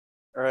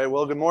All right,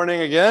 well, good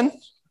morning again.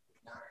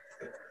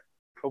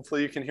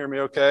 Hopefully you can hear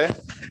me okay.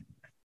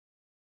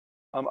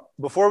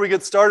 Before we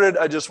get started,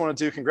 I just wanted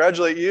to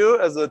congratulate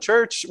you as a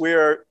church. We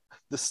are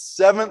the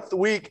 7th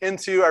week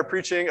into our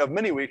preaching of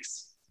many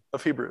weeks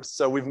of Hebrews.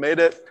 So we've made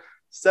it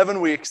 7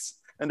 weeks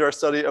into our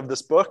study of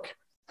this book.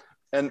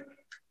 And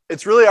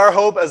it's really our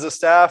hope as a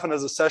staff and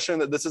as a session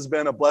that this has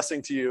been a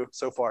blessing to you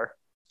so far,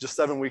 just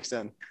 7 weeks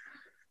in.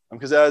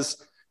 Because as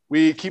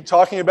we keep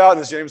talking about, and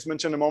as James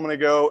mentioned a moment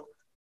ago,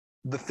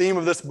 the theme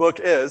of this book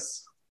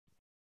is,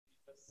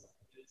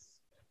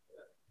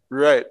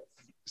 right.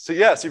 So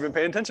yes, you've been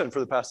paying attention for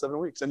the past 7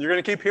 weeks, and you're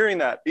going to keep hearing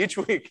that each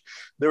week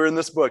that we're in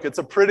this book. It's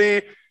a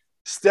pretty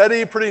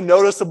steady, pretty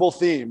noticeable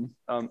theme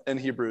in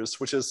Hebrews,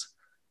 which is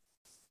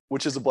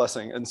a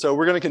blessing. And so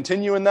we're going to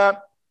continue in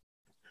that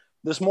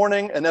this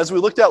morning. And as we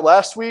looked at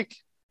last week,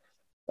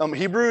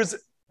 Hebrews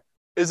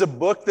is a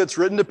book that's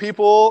written to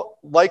people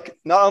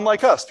not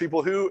unlike us,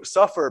 people who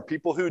suffer,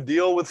 people who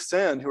deal with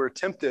sin, who are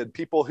tempted,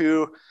 people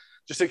who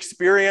just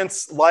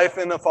experience life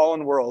in a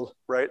fallen world,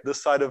 right?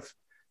 This side of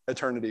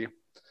eternity.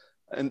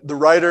 And the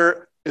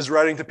writer is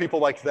writing to people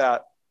like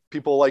that,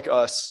 people like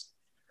us.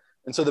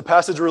 And so the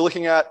passage we're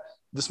looking at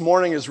this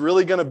morning is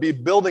really going to be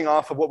building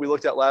off of what we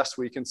looked at last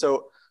week. And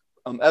so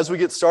as we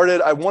get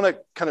started, I want to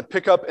kind of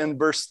pick up in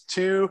verse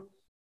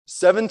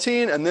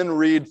 2:17 and then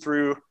read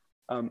through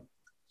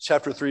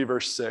chapter 3,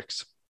 verse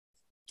 6.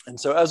 And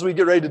so as we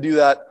get ready to do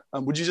that,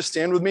 would you just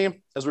stand with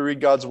me as we read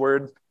God's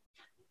word?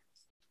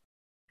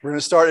 We're going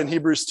to start in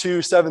Hebrews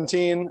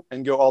 2:17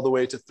 and go all the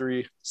way to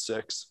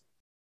 3:6.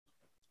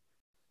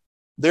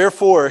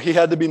 Therefore, he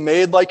had to be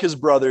made like his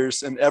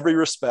brothers in every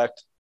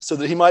respect, so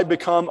that he might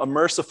become a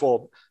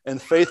merciful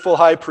and faithful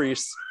high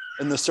priest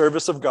in the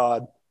service of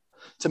God,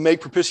 to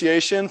make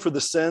propitiation for the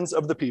sins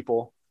of the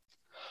people.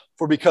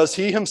 For because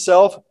he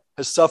himself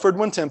has suffered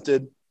when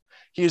tempted,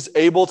 he is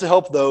able to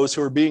help those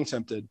who are being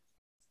tempted.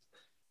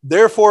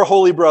 Therefore,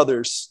 holy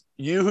brothers,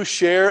 you who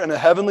share in a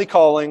heavenly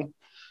calling,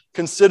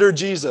 consider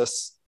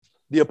Jesus,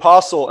 the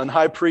apostle and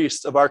high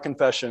priest of our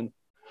confession,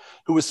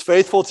 who was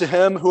faithful to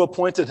him who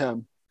appointed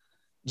him,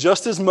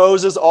 just as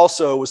Moses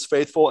also was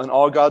faithful in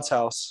all God's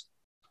house.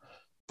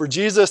 For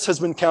Jesus has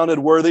been counted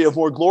worthy of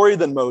more glory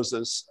than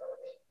Moses,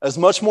 as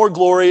much more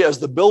glory as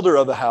the builder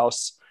of a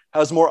house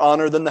has more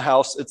honor than the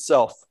house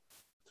itself.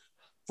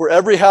 For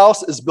every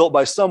house is built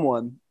by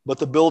someone, but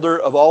the builder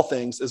of all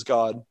things is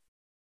God.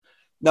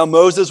 Now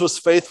Moses was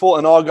faithful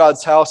in all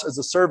God's house as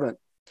a servant,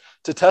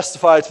 to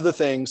testify to the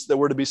things that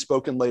were to be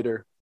spoken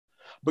later.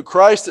 But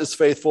Christ is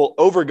faithful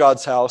over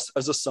God's house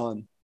as a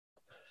son.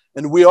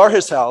 And we are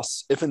his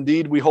house, if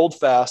indeed we hold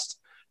fast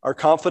our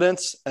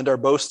confidence and our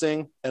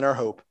boasting and our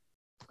hope.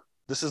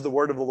 This is the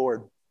word of the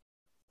Lord.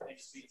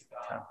 Thanks be to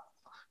God.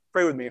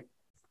 Pray with me.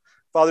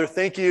 Father,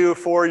 thank you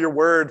for your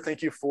word.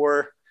 Thank you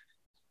for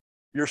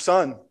your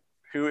son,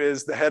 who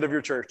is the head of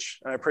your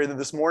church. And I pray that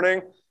this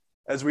morning,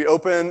 as we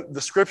open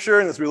the scripture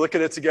and as we look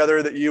at it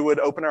together, that you would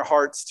open our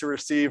hearts to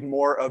receive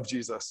more of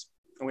Jesus.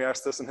 And we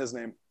ask this in his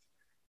name.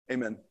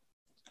 Amen.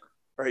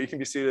 All right, you can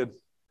be seated.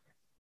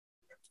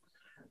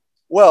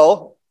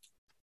 Well,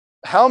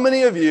 how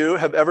many of you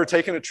have ever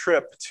taken a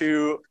trip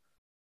to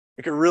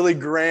like a really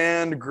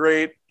grand,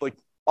 great, like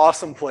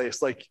awesome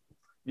place, like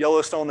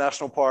Yellowstone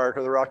National Park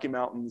or the Rocky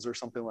Mountains or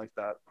something like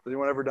that? Has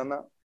anyone ever done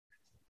that?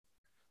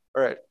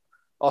 All right,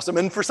 awesome.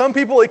 And for some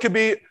people, it could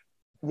be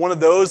one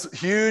of those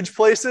huge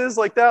places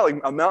like that, like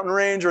a mountain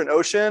range or an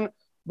ocean.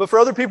 But for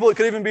other people, it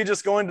could even be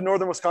just going to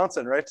northern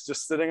Wisconsin, right?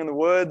 Just sitting in the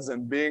woods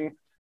and being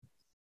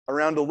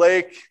around a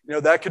lake. You know,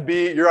 that could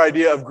be your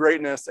idea of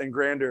greatness and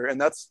grandeur,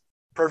 and that's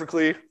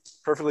perfectly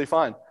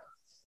fine.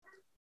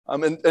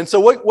 And so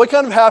what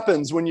kind of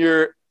happens when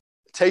you're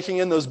taking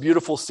in those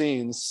beautiful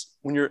scenes,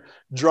 when you're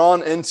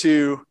drawn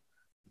into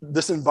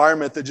this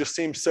environment that just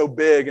seems so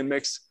big and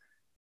makes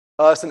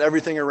us and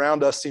everything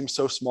around us seem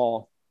so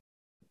small?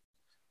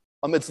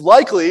 It's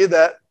likely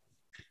that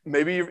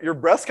maybe your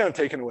breath's kind of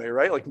taken away,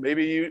 right? Like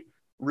maybe you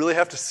really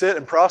have to sit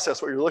and process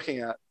what you're looking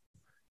at.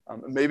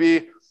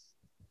 Maybe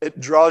it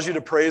draws you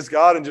to praise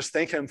God and just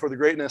thank him for the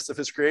greatness of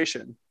his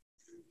creation.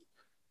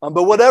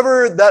 But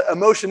whatever that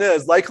emotion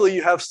is, likely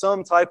you have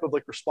some type of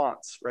like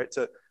response, right,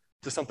 to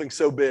something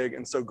so big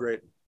and so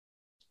great.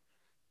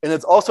 And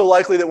it's also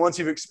likely that once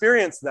you've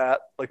experienced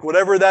that, like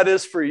whatever that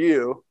is for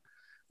you,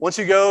 once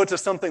you go to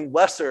something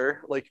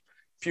lesser, like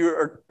if you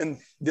are in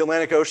the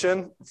Atlantic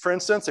Ocean, for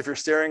instance, if you're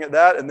staring at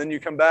that and then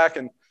you come back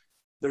and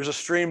there's a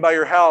stream by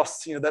your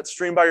house, you know, that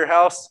stream by your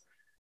house,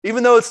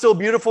 even though it's still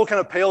beautiful,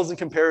 kind of pales in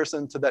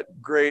comparison to that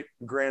great,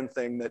 grand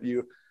thing that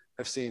you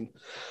have seen.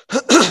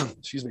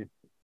 Excuse me.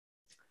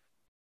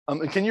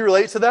 And can you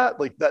relate to that?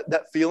 Like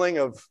that feeling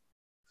of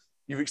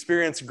you've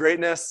experienced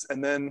greatness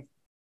and then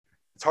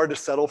it's hard to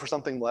settle for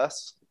something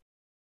less?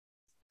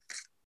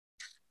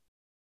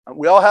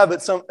 We all have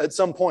at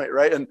some point,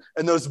 right? And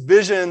those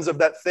visions of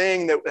that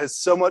thing that has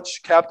so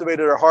much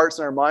captivated our hearts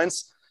and our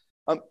minds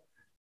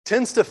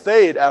tends to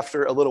fade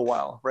after a little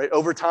while, right?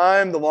 Over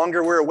time, the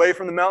longer we're away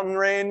from the mountain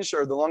range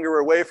or the longer we're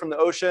away from the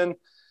ocean,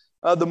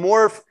 the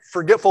more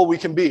forgetful we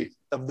can be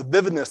of the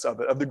vividness of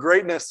it, of the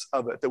greatness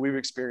of it that we've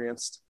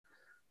experienced.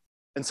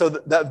 And so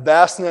that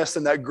vastness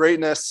and that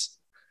greatness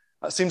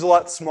seems a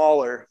lot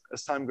smaller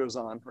as time goes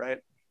on, right?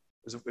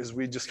 As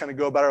we just kind of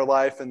go about our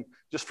life and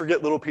just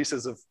forget little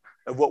pieces of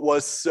what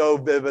was so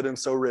vivid and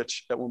so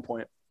rich at one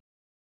point.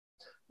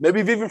 Maybe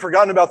you've even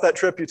forgotten about that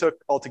trip you took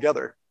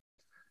altogether.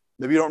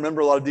 Maybe you don't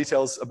remember a lot of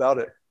details about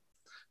it,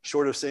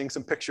 short of seeing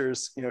some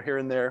pictures, here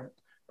and there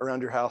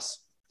around your house.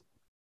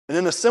 And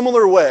in a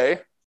similar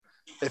way,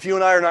 if you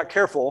and I are not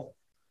careful,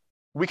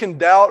 we can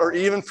doubt or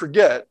even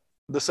forget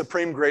the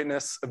supreme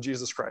greatness of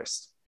Jesus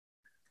Christ.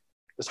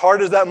 As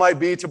hard as that might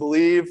be to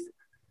believe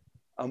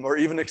or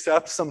even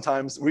accept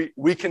sometimes,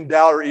 we can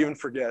doubt or even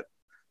forget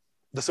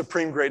the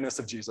supreme greatness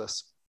of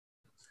Jesus.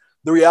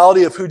 The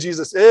reality of who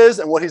Jesus is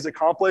and what he's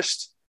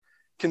accomplished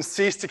can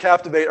cease to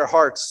captivate our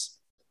hearts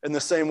in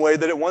the same way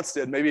that it once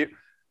did. Maybe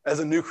as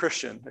a new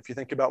Christian, if you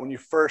think about when you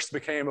first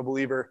became a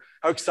believer,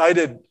 how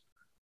excited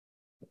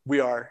we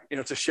are,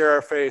 to share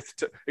our faith,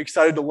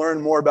 excited to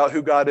learn more about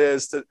who God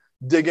is, to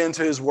dig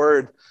into his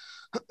word.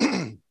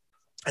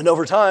 And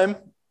over time,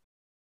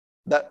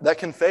 that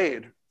can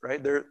fade,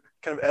 right? There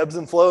kind of ebbs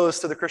and flows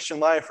to the Christian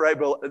life, right?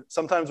 But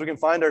sometimes we can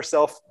find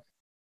ourselves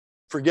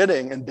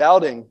forgetting and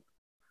doubting,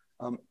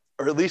 or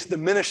at least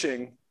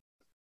diminishing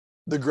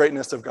the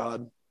greatness of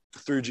God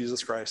through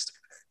Jesus Christ.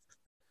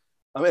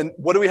 And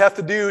what do we have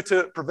to do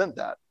to prevent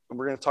that? And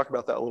we're going to talk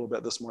about that a little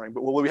bit this morning.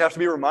 But we have to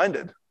be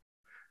reminded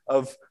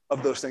of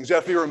those things. You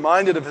have to be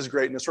reminded of his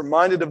greatness,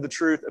 reminded of the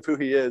truth of who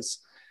he is,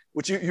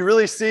 which you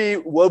really see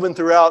woven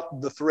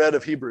throughout the thread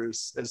of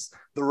Hebrews as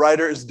the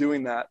writer is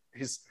doing that.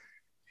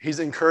 He's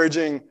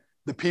encouraging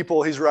the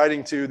people he's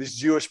writing to, these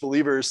Jewish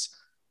believers,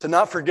 to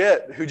not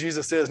forget who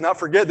Jesus is, not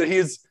forget that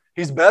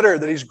he's better,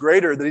 that he's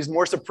greater, that he's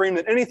more supreme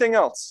than anything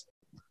else.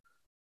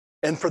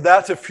 And for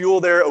that to fuel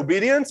their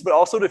obedience, but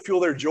also to fuel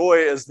their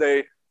joy as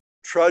they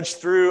trudge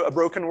through a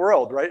broken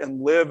world, right?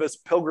 And live as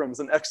pilgrims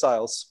and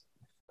exiles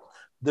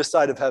this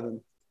side of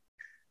heaven.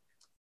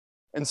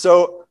 And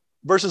so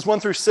verses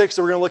 1-6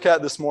 that we're going to look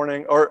at this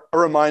morning are a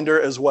reminder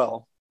as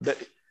well that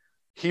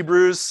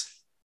Hebrews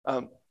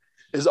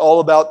is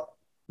all about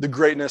the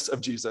greatness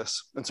of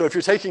Jesus. And so if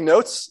you're taking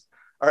notes,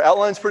 our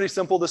outline's pretty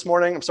simple this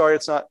morning. I'm sorry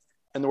it's not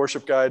in the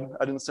worship guide.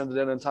 I didn't send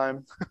it in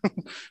time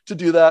to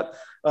do that.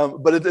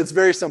 But it's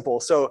very simple.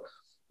 So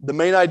the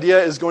main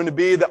idea is going to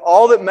be that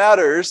all that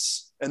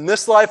matters in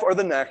this life or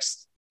the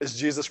next is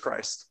Jesus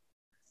Christ.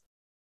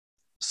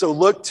 So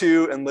look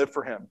to and live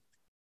for him.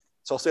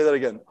 So I'll say that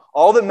again.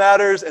 All that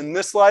matters in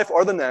this life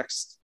or the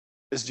next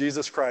is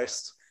Jesus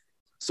Christ.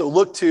 So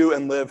look to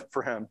and live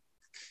for him.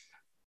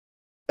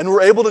 And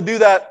we're able to do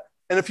that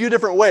in a few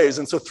different ways.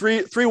 And so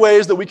three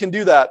ways that we can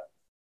do that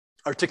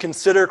are to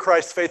consider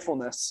Christ's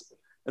faithfulness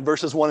in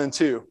verses 1 and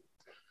 2,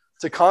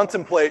 to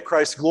contemplate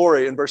Christ's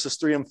glory in verses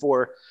 3 and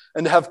 4,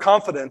 and to have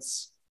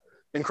confidence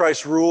in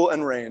Christ's rule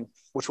and reign,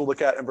 which we'll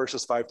look at in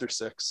verses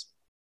 5-6.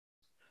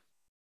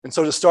 And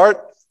so to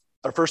start,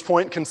 our first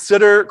point,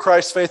 consider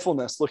Christ's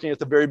faithfulness, looking at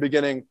the very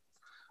beginning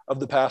of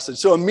the passage.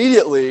 So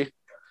immediately,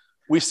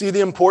 we see the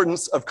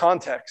importance of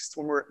context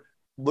when we're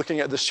looking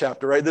at this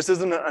chapter, right? This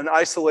isn't an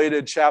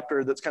isolated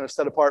chapter that's kind of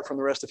set apart from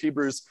the rest of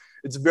Hebrews.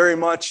 It's very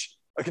much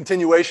a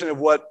continuation of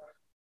what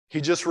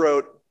he just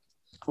wrote,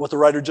 what the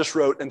writer just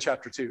wrote in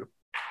chapter 2,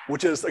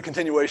 which is a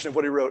continuation of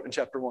what he wrote in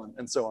chapter 1,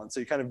 and so on. So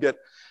you kind of get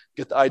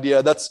the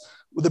idea. That's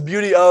the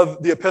beauty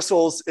of the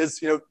epistles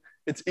is,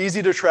 it's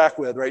easy to track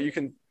with, right? You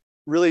can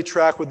really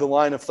track with the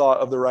line of thought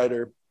of the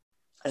writer,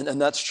 and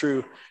that's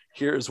true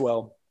here as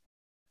well.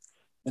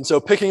 And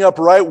so picking up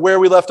right where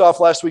we left off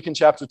last week in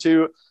chapter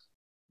 2,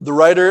 the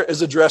writer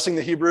is addressing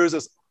the Hebrews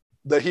as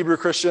the Hebrew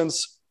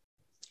Christians,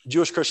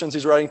 Jewish Christians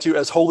he's writing to,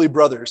 as holy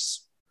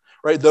brothers,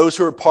 right? Those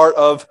who are part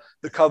of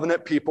the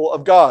covenant people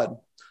of God,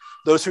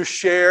 those who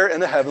share in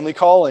the heavenly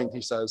calling,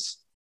 he says.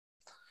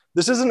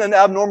 This isn't an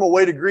abnormal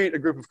way to greet a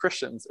group of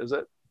Christians, is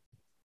it?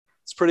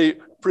 It's pretty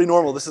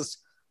normal. This is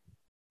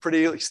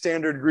pretty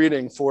standard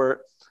greeting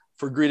for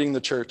greeting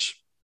the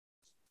church,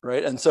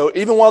 right? And so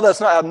even while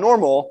that's not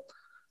abnormal,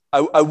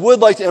 I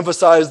would like to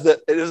emphasize that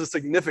it is a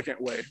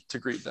significant way to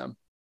greet them.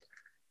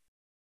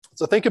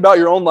 So think about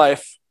your own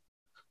life,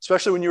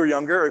 especially when you were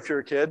younger, or if you're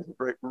a kid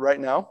right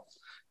now.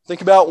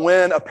 Think about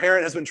when a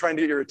parent has been trying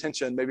to get your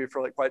attention, maybe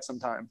for quite some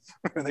time,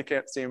 and they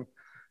can't seem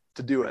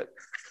to do it.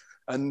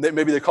 And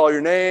maybe they call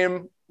your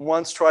name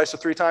once, twice, or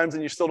 3 times,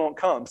 and you still don't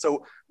come.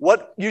 So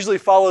what usually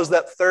follows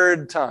that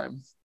third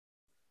time?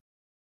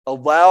 A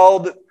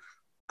loud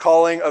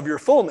calling of your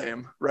full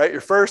name, right?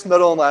 Your first,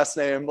 middle, and last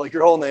name, like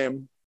your whole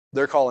name,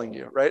 they're calling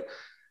you, right?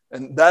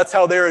 And that's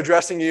how they're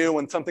addressing you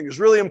when something is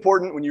really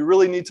important, when you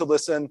really need to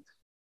listen,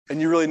 and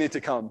you really need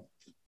to come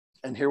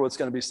and hear what's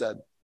going to be said.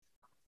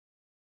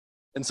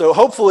 And so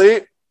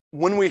hopefully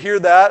when we hear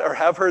that or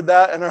have heard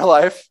that in our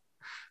life,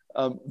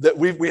 that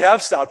we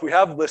have stopped, we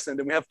have listened,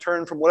 and we have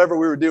turned from whatever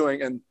we were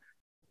doing and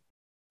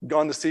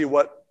gone to see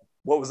what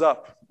was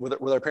up with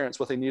our parents,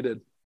 what they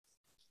needed.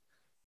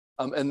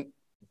 And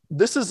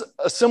this is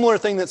a similar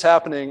thing that's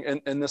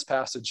happening in this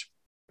passage.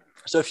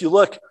 So if you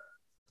look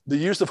the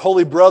use of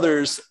holy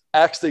brothers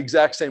acts the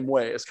exact same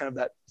way. It's kind of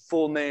that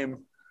full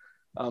name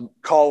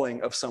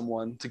calling of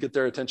someone to get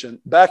their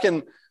attention. Back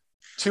in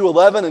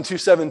 2:11 and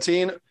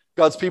 2:17,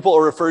 God's people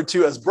are referred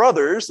to as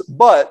brothers,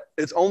 but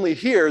it's only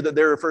here that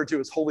they're referred to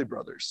as holy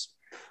brothers.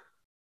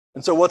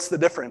 And so what's the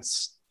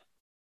difference?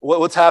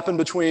 What's happened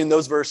between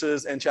those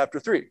verses and chapter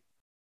 3?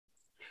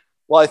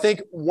 Well, I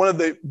think one of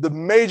the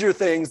major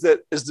things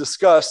that is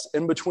discussed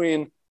in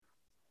between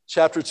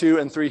chapter 2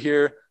 and 3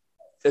 here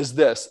is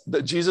this,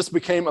 that Jesus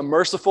became a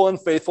merciful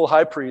and faithful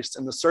high priest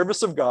in the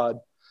service of God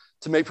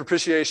to make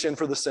propitiation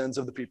for the sins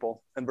of the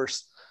people, in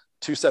verse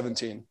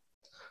 2:17.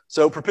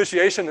 So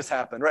propitiation has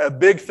happened, right? A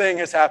big thing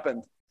has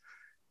happened.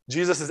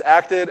 Jesus has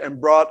acted and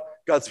brought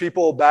God's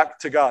people back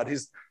to God.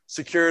 He's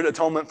secured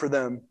atonement for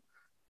them.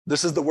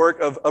 This is the work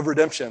of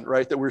redemption,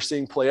 right, that we're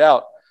seeing play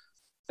out.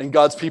 And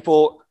God's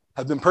people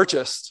have been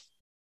purchased.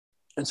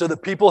 And so the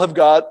people of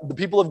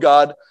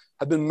God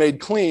have been made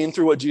clean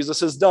through what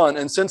Jesus has done.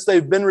 And since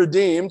they've been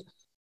redeemed,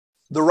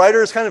 the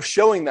writer is kind of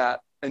showing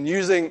that and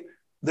using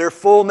their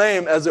full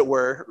name, as it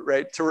were,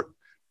 right, to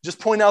just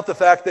point out the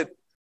fact that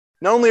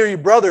not only are you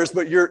brothers,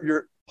 but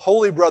you're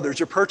holy brothers.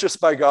 You're purchased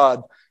by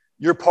God.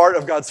 You're part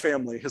of God's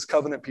family, his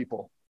covenant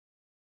people.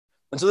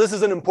 And so this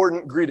is an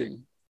important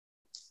greeting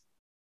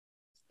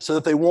so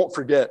that they won't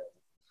forget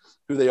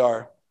who they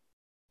are.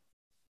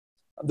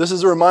 This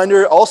is a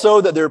reminder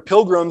also that they're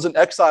pilgrims and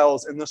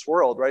exiles in this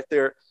world, right?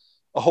 They're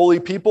a holy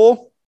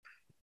people.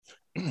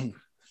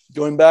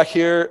 Going back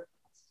here,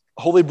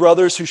 holy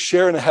brothers who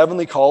share in a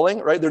heavenly calling,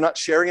 right? They're not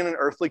sharing in an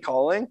earthly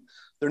calling.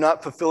 They're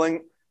not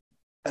fulfilling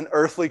an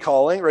earthly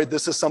calling, right?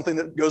 This is something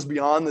that goes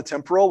beyond the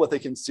temporal, what they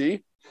can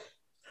see.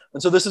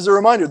 And so this is a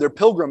reminder. They're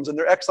pilgrims and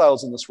they're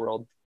exiles in this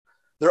world.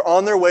 They're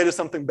on their way to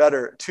something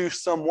better, to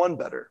someone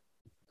better,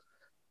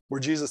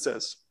 where Jesus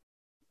is.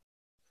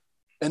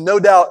 And no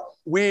doubt,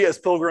 we as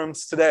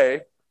pilgrims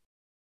today,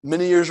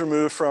 many years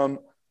removed from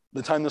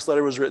the time this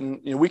letter was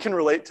written, we can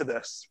relate to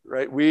this,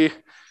 right?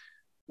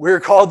 We're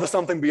called to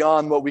something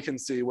beyond what we can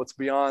see, what's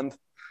beyond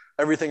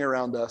everything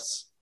around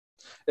us.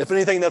 If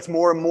anything, that's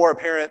more and more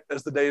apparent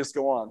as the days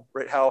go on,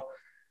 right? How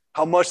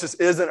much this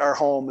isn't our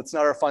home. It's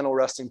not our final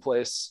resting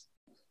place.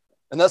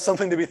 And that's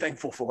something to be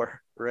thankful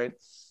for, right?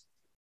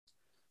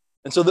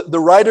 And so the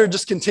writer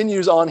just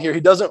continues on here. He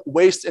doesn't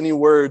waste any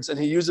words, and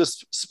he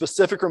uses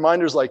specific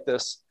reminders like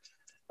this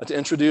to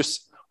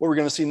introduce what we're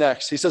going to see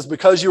next. He says,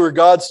 because you are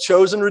God's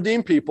chosen,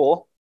 redeemed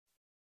people,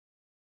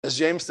 as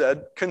James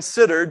said,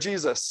 consider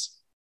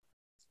Jesus.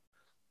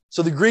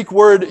 So the Greek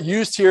word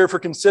used here for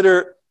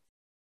consider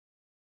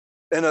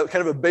in a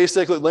kind of a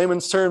basic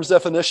layman's terms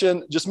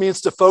definition just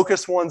means to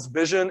focus one's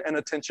vision and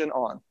attention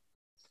on.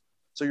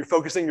 So you're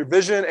focusing your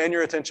vision and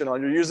your attention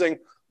on. You're using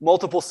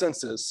multiple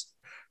senses,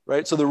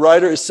 right? So the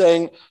writer is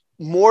saying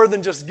more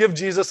than just give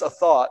Jesus a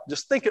thought.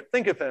 Just think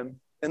of him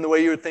in the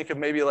way you would think of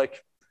maybe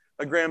like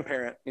a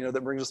grandparent,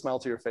 that brings a smile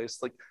to your face.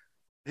 Like,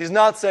 he's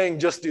not saying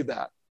just do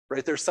that,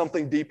 right? There's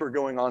something deeper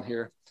going on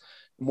here,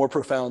 more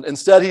profound.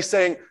 Instead, he's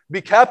saying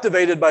be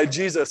captivated by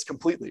Jesus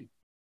completely.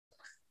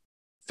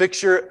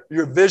 Fix your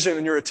vision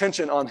and your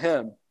attention on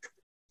him.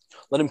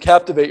 Let him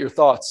captivate your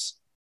thoughts.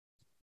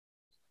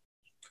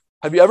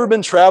 Have you ever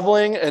been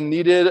traveling and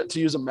needed to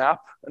use a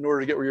map in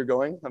order to get where you're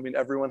going? I mean,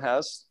 everyone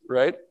has,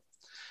 right?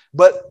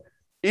 But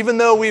even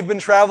though we've been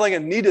traveling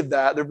and needed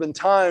that, there have been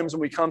times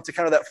when we come to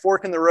kind of that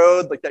fork in the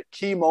road, like that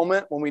key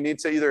moment when we need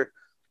to either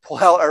pull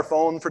out our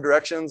phone for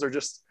directions or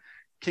just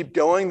keep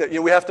going, that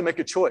we have to make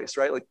a choice,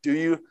 right? Like, do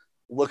you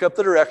look up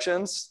the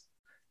directions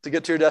to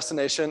get to your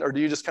destination, or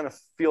do you just kind of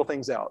feel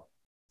things out?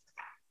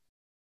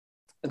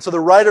 And so the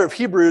writer of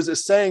Hebrews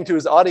is saying to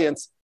his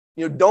audience,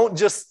 don't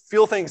just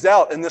feel things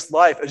out in this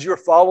life as you're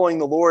following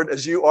the Lord,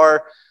 as you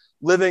are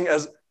living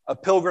as a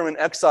pilgrim in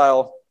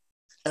exile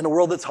in a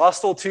world that's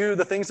hostile to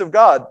the things of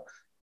God.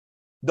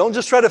 Don't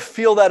just try to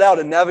feel that out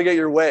and navigate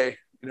your way,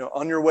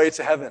 on your way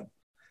to heaven,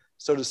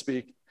 so to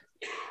speak.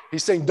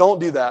 He's saying, don't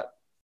do that.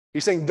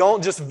 He's saying,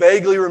 don't just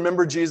vaguely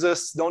remember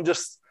Jesus. Don't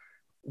just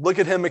look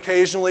at him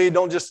occasionally.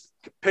 Don't just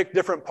pick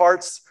different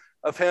parts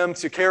of him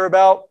to care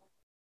about,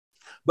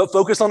 but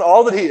focus on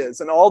all that he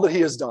is and all that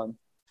he has done.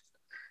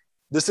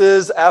 This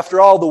is, after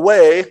all, the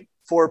way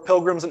for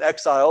pilgrims and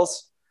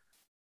exiles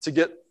to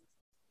get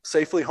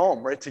safely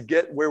home, right? To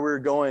get where we're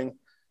going,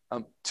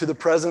 to the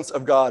presence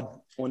of God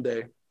one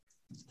day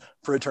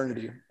for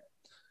eternity.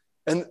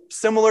 And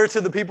similar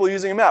to the people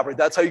using a map, right?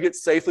 That's how you get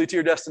safely to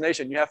your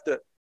destination. You have to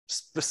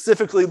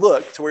specifically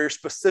look to where you're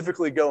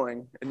specifically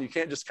going, and you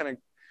can't just kind of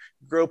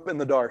grope in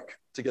the dark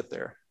to get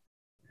there.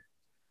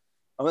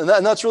 And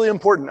that's really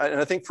important. And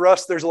I think for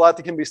us, there's a lot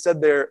that can be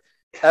said there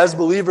as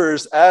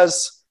believers,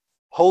 as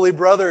holy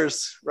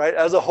brothers, right?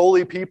 As a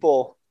holy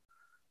people.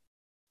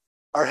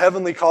 Our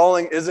heavenly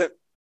calling isn't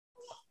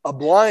a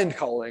blind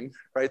calling,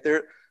 right?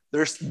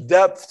 There's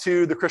depth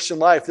to the Christian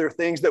life. There are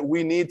things that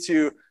we need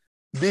to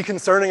be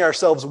concerning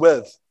ourselves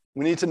with.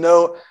 We need to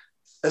know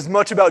as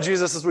much about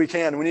Jesus as we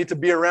can. We need to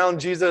be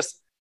around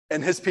Jesus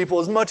and his people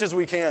as much as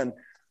we can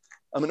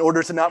in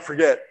order to not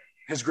forget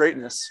his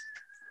greatness.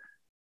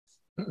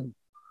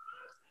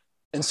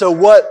 And so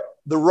what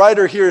the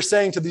writer here is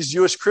saying to these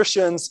Jewish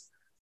Christians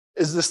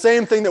is the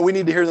same thing that we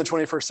need to hear in the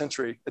 21st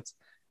century.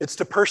 It's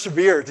to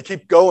persevere, to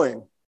keep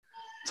going,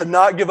 to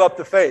not give up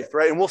the faith,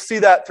 right? And we'll see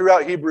that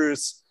throughout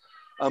Hebrews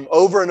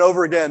over and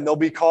over again. There'll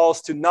be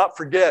calls to not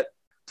forget,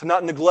 to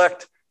not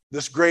neglect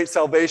this great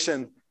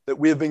salvation that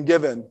we have been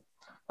given,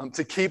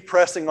 to keep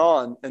pressing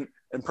on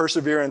and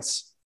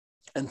perseverance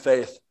and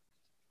faith.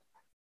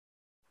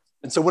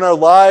 And so when our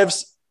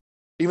lives,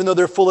 even though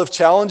they're full of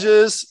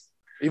challenges,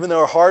 even though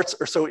our hearts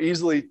are so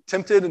easily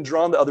tempted and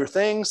drawn to other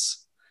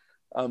things,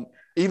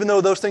 even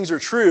though those things are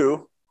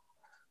true,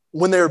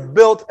 when they're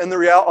built on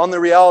the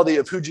reality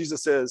of who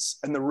Jesus is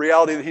and the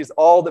reality that he's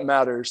all that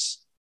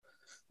matters,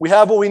 we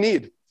have what we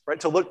need, right?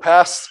 To look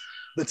past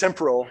the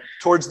temporal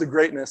towards the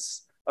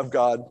greatness of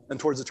God and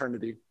towards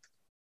eternity.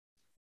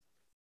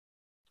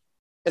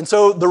 And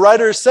so the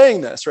writer is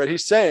saying this, right?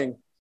 He's saying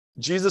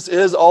Jesus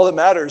is all that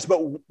matters, but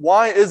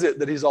why is it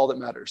that he's all that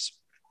matters?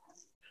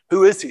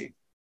 Who is he,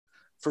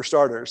 for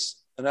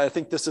starters? And I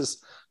think this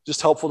is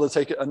just helpful to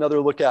take another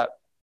look at.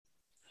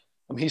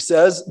 He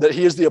says that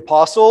he is the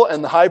apostle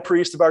and the high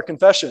priest of our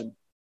confession.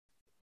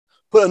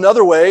 Put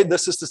another way,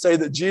 this is to say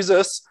that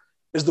Jesus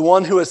is the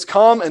one who has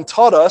come and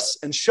taught us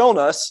and shown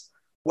us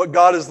what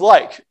God is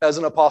like as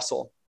an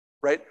apostle,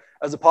 right?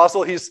 As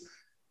apostle, he's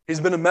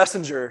been a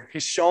messenger.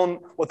 He's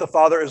shown what the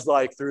Father is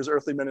like through his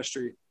earthly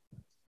ministry.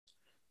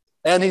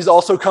 And he's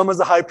also come as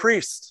a high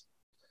priest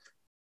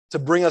to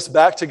bring us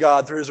back to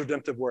God through his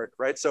redemptive work,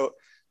 right? So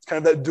it's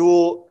kind of that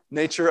dual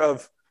nature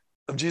of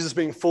Jesus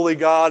being fully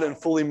God and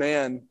fully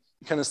man.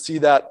 You kind of see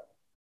that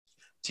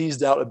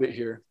teased out a bit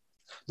here.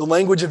 The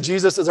language of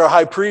Jesus as our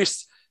high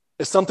priest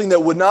is something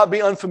that would not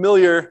be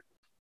unfamiliar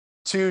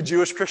to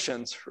Jewish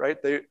Christians, right?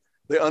 They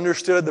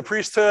understood the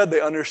priesthood.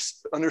 They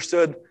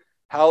understood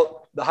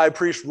how the high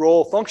priest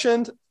role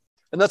functioned.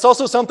 And that's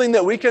also something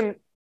that we can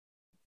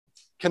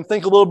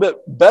think a little bit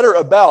better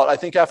about, I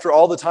think, after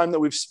all the time that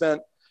we've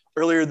spent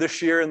earlier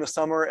this year in the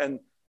summer and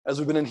as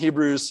we've been in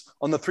Hebrews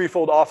on the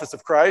threefold office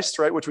of Christ,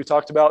 right, which we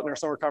talked about in our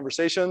summer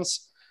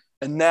conversations.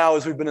 And now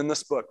as we've been in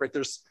this book, right,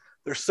 there's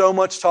so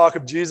much talk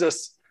of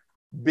Jesus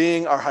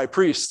being our high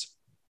priest.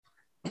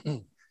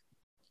 And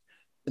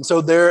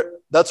so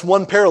that's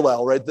one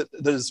parallel, right?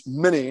 There's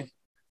many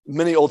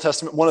Old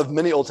Testament, one of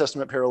many Old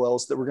Testament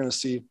parallels that we're going to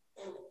see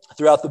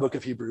throughout the book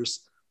of Hebrews.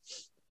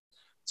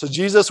 So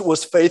Jesus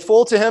was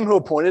faithful to him who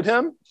appointed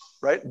him,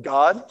 right?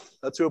 God,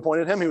 that's who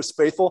appointed him. He was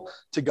faithful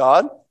to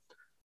God.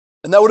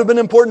 And that would have been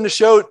important to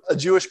show a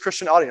Jewish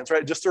Christian audience,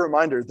 right? Just a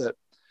reminder that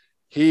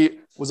he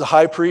was a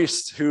high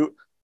priest who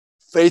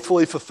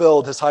faithfully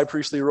fulfilled his high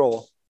priestly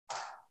role.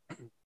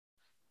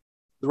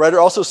 The writer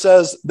also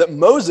says that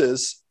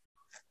Moses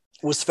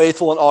was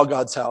faithful in all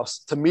God's house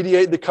to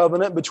mediate the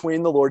covenant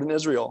between the Lord and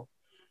Israel,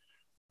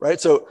 right?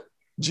 So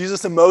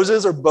Jesus and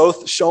Moses are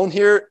both shown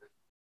here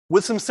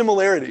with some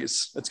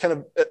similarities. It's kind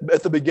of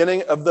at the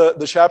beginning of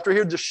the chapter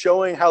here, just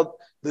showing how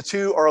the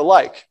two are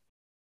alike,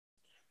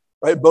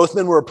 right? Both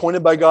men were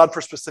appointed by God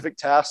for specific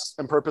tasks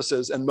and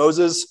purposes, and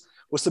Moses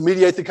was to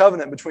mediate the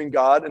covenant between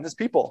God and his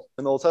people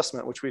in the Old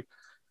Testament, which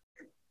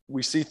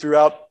we see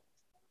throughout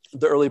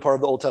the early part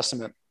of the Old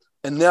Testament.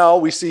 And now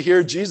we see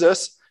here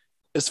Jesus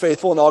is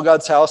faithful in all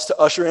God's house to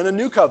usher in a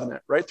new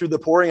covenant, right? Through the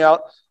pouring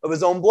out of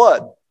his own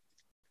blood,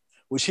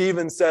 which he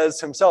even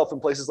says himself in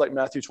places like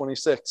Matthew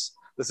 26,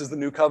 this is the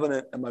new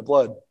covenant in my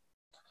blood.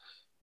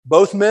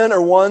 Both men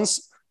are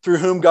ones through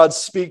whom God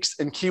speaks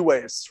in key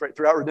ways, right?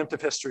 Throughout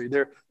redemptive history.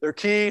 They're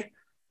key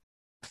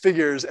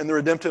figures in the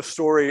redemptive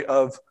story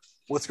of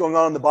what's going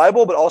on in the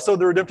Bible, but also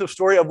the redemptive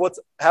story of what's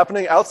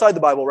happening outside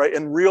the Bible, right?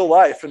 In real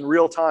life, in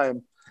real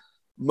time.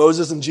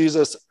 Moses and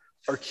Jesus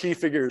are key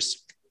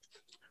figures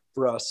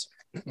for us.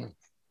 And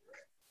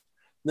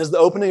as the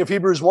opening of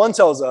Hebrews 1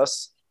 tells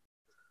us,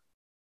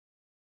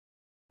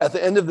 at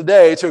the end of the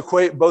day, to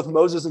equate both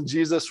Moses and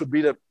Jesus would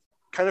be to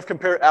kind of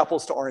compare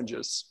apples to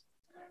oranges,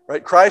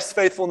 right? Christ's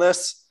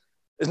faithfulness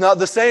is not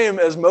the same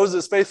as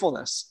Moses'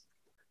 faithfulness,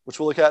 which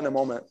we'll look at in a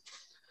moment.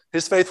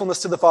 His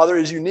faithfulness to the Father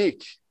is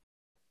unique.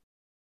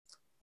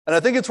 And I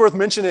think it's worth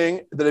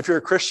mentioning that if you're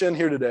a Christian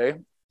here today,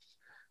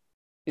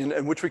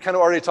 in which we kind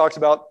of already talked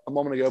about a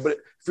moment ago, but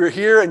if you're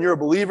here and you're a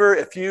believer,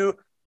 if you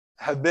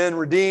have been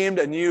redeemed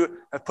and you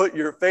have put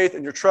your faith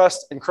and your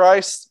trust in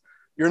Christ,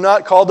 you're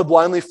not called to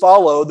blindly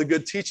follow the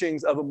good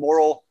teachings of a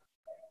moral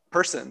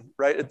person,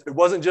 right? It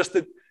wasn't just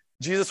that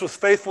Jesus was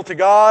faithful to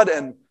God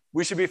and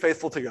we should be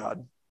faithful to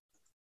God.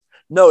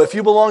 No, if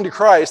you belong to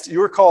Christ,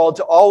 you are called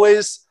to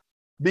always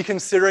be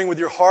considering with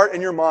your heart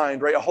and your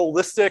mind, right? A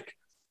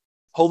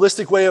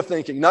holistic way of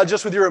thinking, not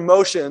just with your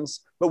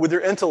emotions, but with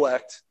your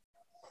intellect,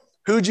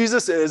 who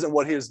Jesus is and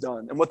what he has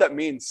done and what that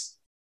means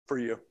for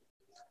you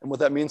and what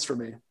that means for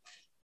me.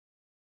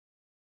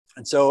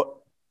 And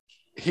so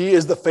he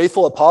is the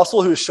faithful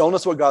apostle who has shown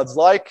us what God's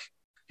like.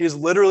 He has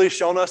literally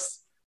shown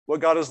us what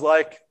God is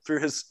like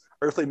through his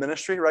earthly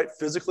ministry, right?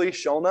 Physically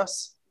shown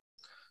us.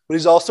 But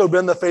he's also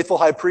been the faithful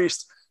high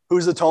priest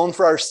who's atoned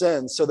for our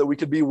sins so that we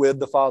could be with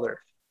the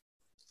Father.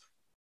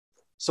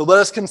 So let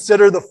us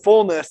consider the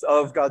fullness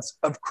of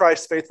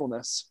Christ's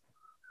faithfulness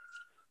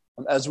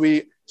as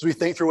we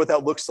think through what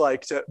that looks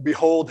like to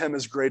behold him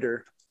as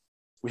greater.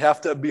 We have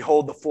to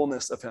behold the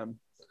fullness of him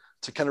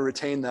to kind of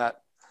retain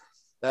that.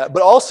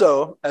 But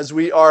also, as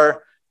we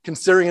are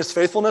considering his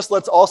faithfulness,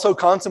 let's also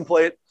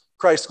contemplate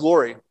Christ's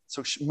glory.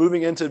 So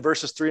moving into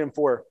verses 3 and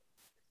 4.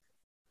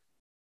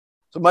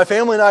 So my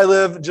family and I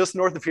live just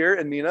north of here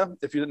in Neenah,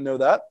 if you didn't know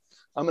that.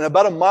 And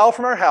about a mile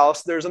from our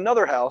house, there's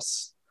another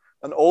house,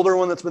 an older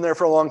one that's been there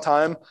for a long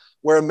time,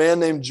 where a man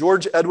named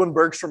George Edwin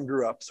Bergstrom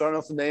grew up. So I don't know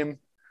if the name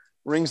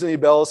rings any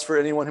bells for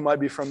anyone who might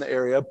be from the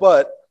area,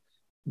 but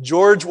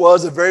George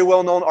was a very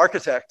well-known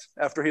architect.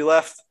 After he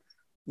left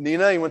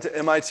Neenah, he went to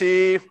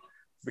MIT,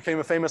 became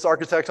a famous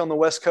architect on the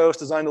West Coast,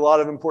 designed a lot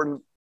of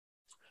important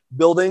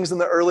buildings in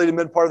the early to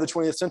mid part of the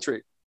 20th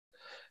century.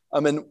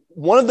 And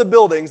one of the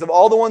buildings, of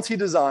all the ones he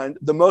designed,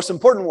 the most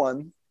important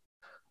one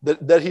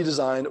that he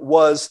designed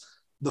was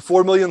the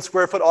 4 million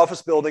square foot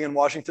office building in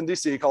Washington,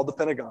 D.C. called the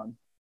Pentagon.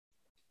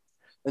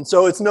 And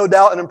so it's no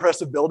doubt an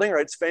impressive building,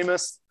 right? It's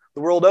famous the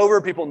world over.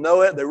 People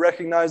know it. They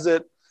recognize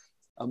it.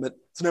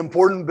 It's an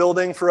important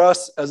building for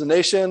us as a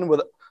nation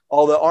with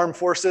all the armed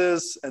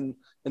forces and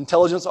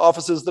intelligence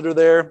offices that are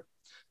there.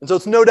 And so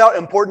it's no doubt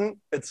important.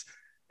 It's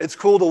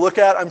cool to look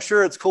at. I'm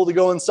sure it's cool to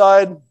go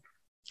inside.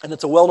 And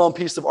it's a well-known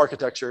piece of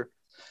architecture.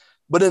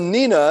 But in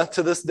Neenah,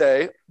 to this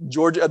day,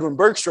 George Edwin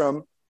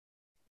Bergstrom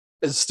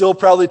is still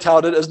proudly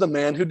touted as the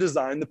man who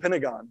designed the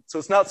Pentagon. So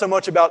it's not so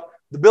much about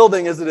the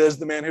building as it is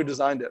the man who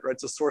designed it, right?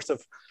 It's a source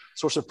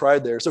of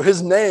pride there. So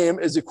his name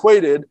is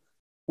equated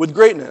with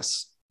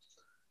greatness.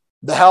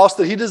 The house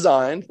that he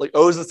designed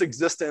owes its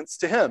existence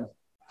to him,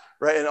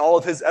 right? And all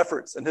of his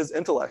efforts and his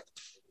intellect.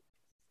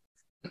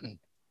 And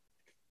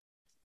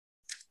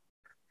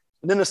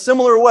in a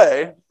similar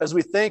way, as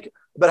we think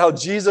about how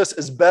Jesus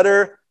is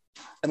better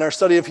in our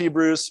study of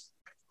Hebrews,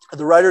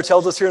 the writer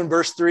tells us here in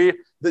verse 3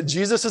 that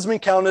Jesus has been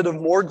counted of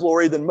more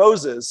glory than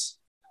Moses.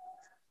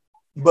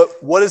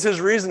 But what is his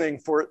reasoning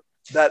for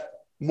that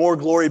more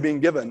glory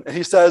being given? And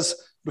he says,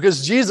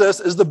 because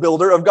Jesus is the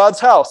builder of God's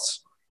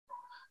house.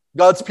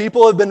 God's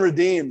people have been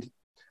redeemed,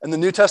 and the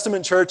New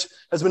Testament church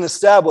has been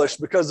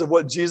established because of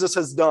what Jesus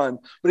has done.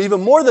 But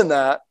even more than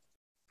that,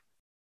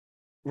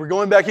 we're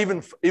going back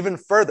even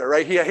further,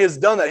 right? He has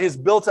done that. He's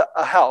built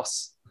a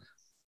house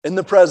in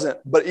the present,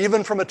 but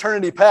even from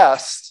eternity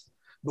past,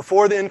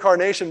 before the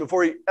incarnation,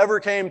 before he ever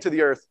came to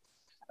the earth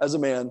as a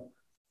man,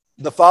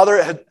 the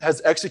Father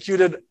has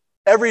executed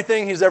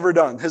everything he's ever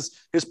done.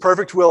 His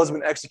perfect will has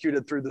been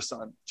executed through the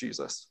Son,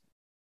 Jesus.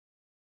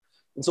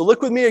 And so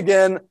look with me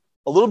again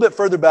a little bit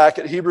further back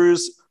at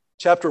Hebrews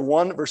chapter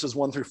 1, verses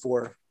 1 through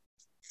 4.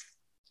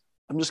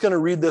 I'm just going to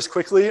read this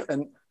quickly,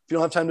 and if you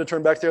don't have time to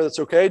turn back there, that's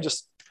okay.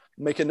 Just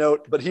make a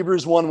note. But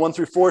Hebrews 1, 1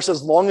 through 4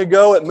 says, long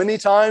ago, at many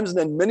times and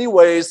in many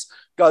ways,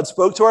 God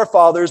spoke to our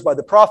fathers by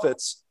the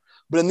prophets.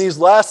 But in these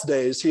last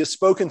days, he has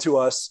spoken to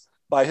us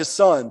by his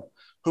Son,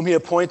 whom he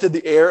appointed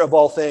the heir of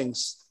all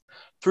things,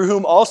 through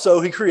whom also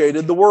he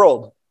created the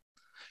world.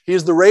 He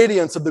is the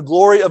radiance of the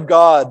glory of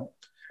God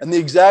and the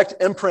exact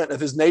imprint of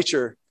his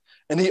nature,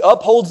 and he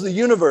upholds the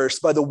universe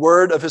by the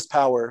word of his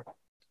power.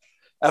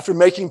 After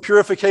making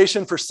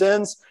purification for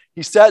sins,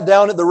 he sat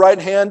down at the right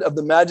hand of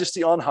the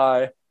Majesty on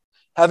high,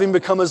 having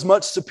become as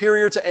much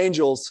superior to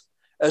angels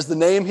as the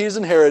name he's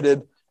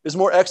inherited is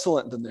more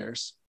excellent than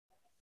theirs.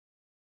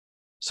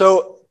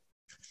 So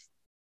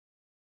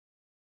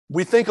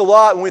we think a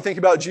lot when we think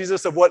about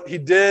Jesus of what he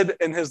did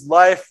in his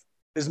life,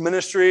 his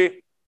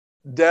ministry,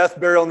 death,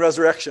 burial, and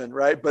resurrection,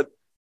 right? But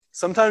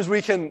sometimes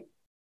we can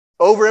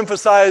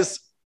overemphasize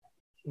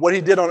what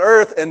he did on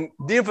earth and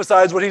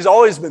de-emphasize what he's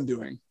always been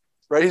doing,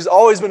 right? He's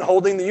always been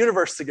holding the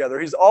universe together.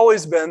 He's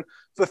always been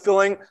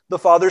fulfilling the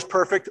Father's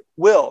perfect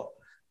will.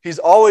 He's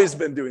always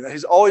been doing that.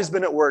 He's always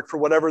been at work for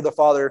whatever the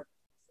Father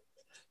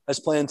has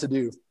planned to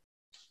do.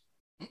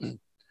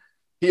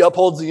 He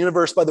upholds the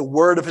universe by the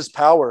word of his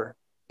power,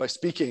 by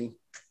speaking.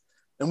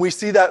 And we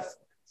see that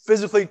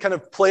physically kind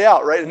of play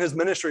out, right, in his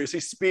ministry as he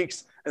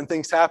speaks and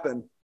things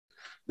happen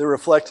that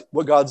reflect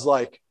what God's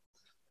like.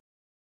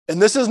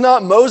 And this is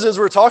not Moses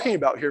we're talking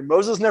about here.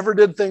 Moses never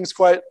did things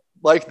quite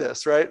like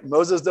this, right?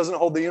 Moses doesn't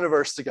hold the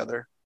universe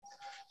together.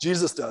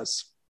 Jesus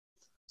does.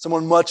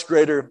 Someone much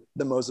greater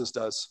than Moses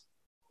does.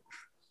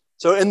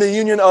 So in the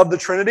union of the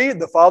Trinity,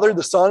 the Father,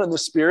 the Son, and the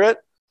Spirit,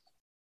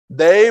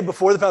 they,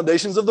 before the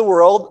foundations of the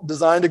world,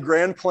 designed a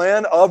grand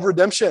plan of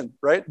redemption,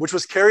 right? Which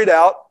was carried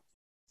out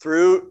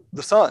through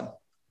the Son.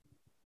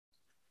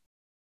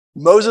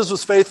 Moses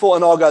was faithful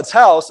in all God's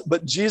house,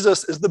 but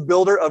Jesus is the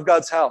builder of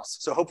God's house.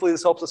 So hopefully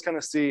this helps us kind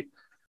of see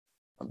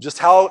just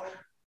how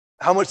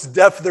much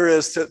depth there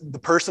is to the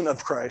person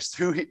of Christ,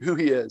 who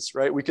he is,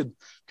 right? We could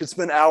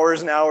spend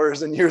hours and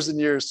hours and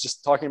years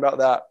just talking about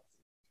that.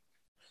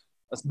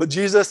 But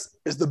Jesus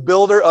is the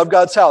builder of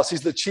God's house.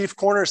 He's the chief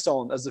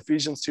cornerstone, as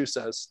Ephesians 2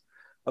 says,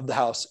 of the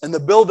house. And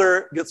the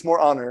builder gets more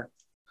honor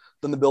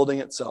than the building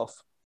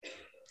itself.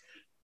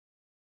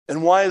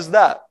 And why is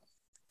that?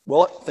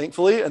 Well,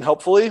 thankfully and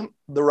helpfully,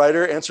 the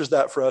writer answers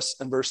that for us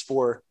in verse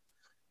 4.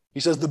 He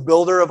says the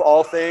builder of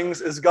all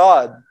things is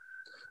God.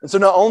 And so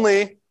not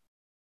only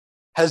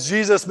has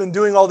Jesus been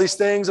doing all these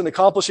things and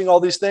accomplishing all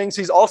these things,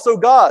 he's also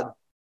God.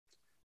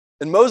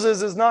 And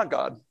Moses is not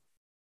God.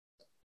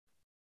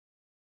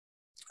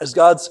 As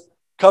God's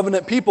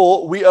covenant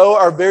people, we owe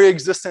our very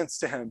existence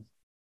to him,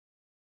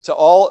 to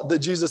all that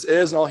Jesus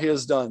is and all he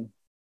has done.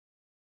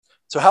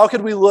 So how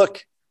could we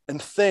look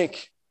and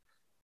think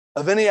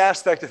of any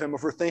aspect of him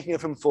if we're thinking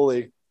of him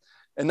fully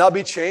and not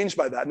be changed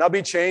by that, not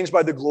be changed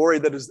by the glory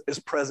that is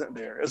present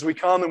there? As we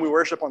come and we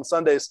worship on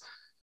Sundays,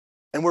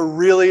 and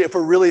if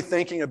we're really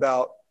thinking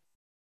about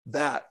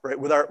that, right,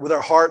 with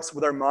our hearts,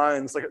 with our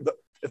minds, like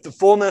if the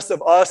fullness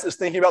of us is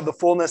thinking about the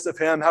fullness of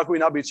him, how can we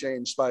not be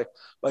changed by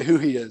who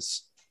he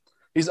is?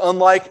 He's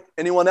unlike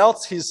anyone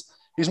else. He's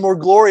more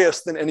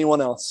glorious than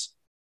anyone else.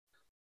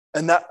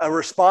 And that a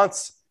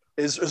response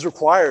is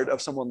required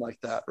of someone like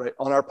that, right,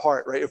 on our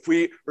part, right? If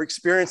we are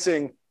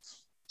experiencing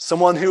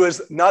someone who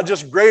is not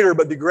just greater,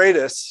 but the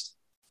greatest,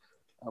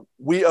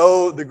 we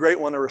owe the great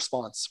one a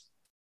response,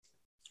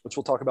 which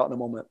we'll talk about in a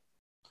moment.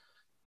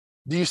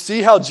 Do you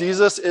see how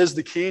Jesus is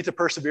the key to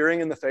persevering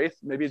in the faith?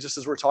 Maybe just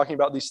as we're talking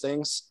about these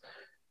things,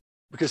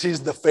 because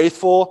he's the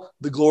faithful,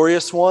 the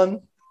glorious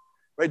one,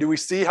 right? Do we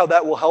see how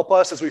that will help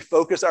us as we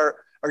focus our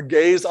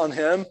gaze on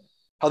him,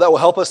 how that will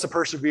help us to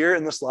persevere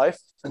in this life,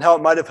 and how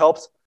it might have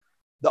helped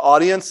the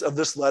audience of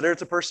this letter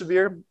to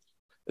persevere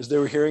as they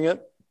were hearing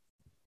it?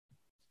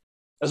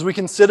 As we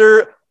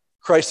consider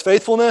Christ's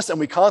faithfulness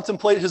and we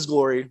contemplate his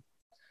glory,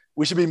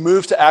 we should be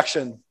moved to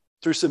action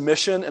through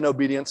submission and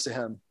obedience to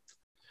him,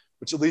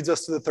 which leads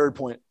us to the third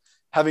point,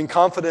 having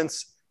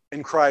confidence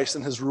in Christ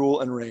and his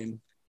rule and reign,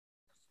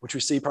 which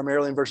we see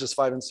primarily in verses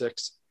 5 and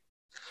 6.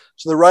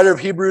 So the writer of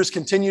Hebrews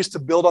continues to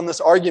build on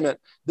this argument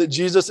that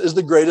Jesus is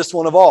the greatest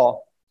one of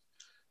all.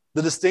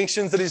 The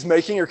distinctions that he's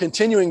making are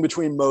continuing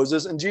between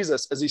Moses and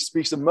Jesus as he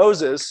speaks of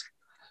Moses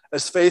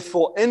as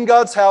faithful in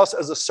God's house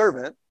as a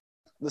servant.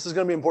 This is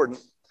going to be important.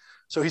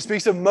 So he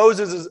speaks of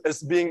Moses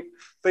as being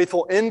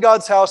faithful in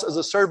God's house as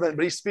a servant,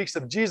 but he speaks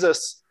of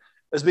Jesus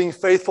as being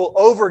faithful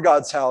over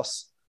God's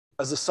house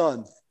as a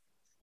son.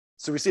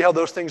 So we see how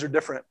those things are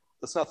different.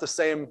 That's not the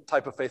same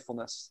type of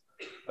faithfulness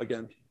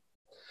again.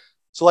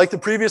 So like the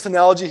previous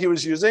analogy he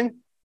was using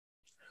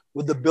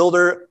with the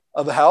builder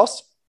of a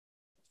house,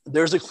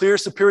 there's a clear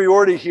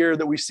superiority here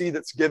that we see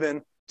that's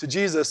given to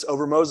Jesus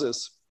over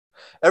Moses.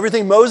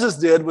 Everything Moses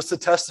did was to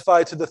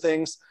testify to the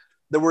things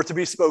that were to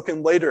be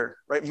spoken later,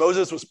 right?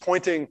 Moses was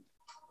pointing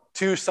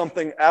to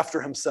something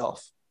after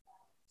himself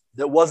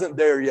that wasn't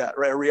there yet,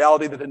 right? A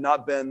reality that had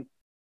not been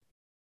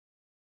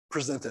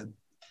presented.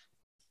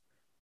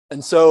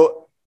 And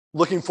so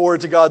looking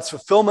forward to God's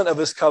fulfillment of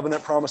his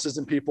covenant promises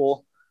and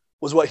people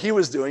was what he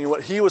was doing and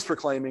what he was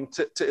proclaiming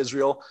to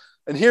Israel.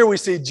 And here we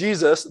see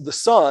Jesus, the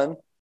Son,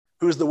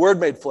 who is the Word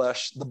made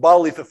flesh, the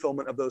bodily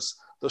fulfillment of those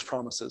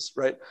promises,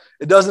 right?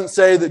 It doesn't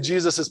say that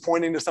Jesus is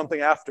pointing to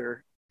something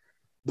after.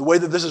 The way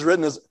that this is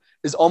written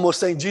is almost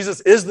saying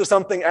Jesus is the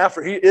something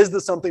after. He is the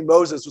something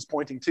Moses was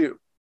pointing to.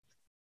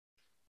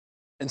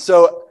 And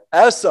so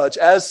as such,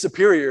 as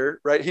superior,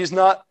 right, he's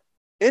not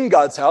in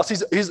God's house.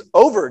 He's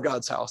over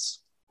God's house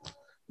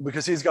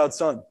because he's God's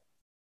son.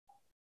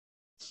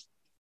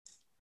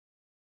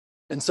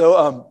 And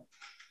so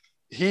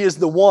he is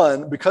the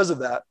one, because of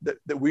that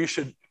we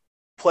should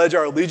pledge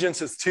our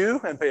allegiances to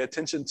and pay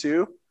attention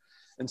to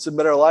and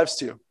submit our lives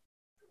to.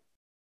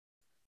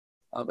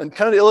 And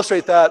kind of to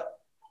illustrate that,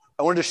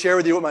 I wanted to share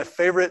with you what my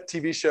favorite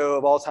TV show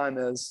of all time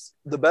is.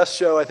 The best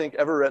show, I think,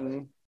 ever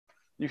written.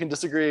 You can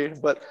disagree,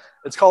 but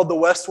it's called The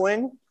West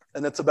Wing,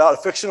 and it's about a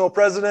fictional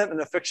president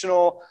and a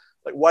fictional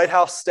White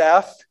House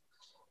staff.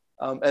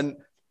 And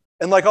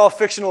like all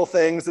fictional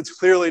things, it's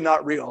clearly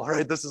not real,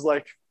 right? This is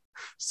like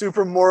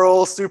super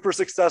moral, super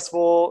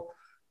successful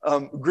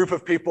group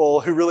of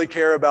people who really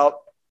care about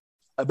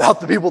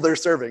the people they're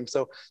serving.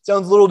 So it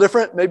sounds a little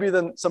different maybe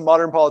than some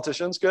modern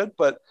politicians could,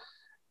 but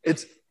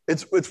it's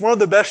one of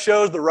the best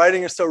shows. The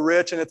writing is so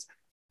rich, and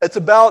it's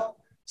about,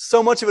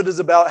 so much of it is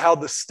about how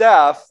the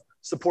staff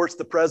supports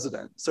the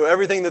president. So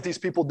everything that these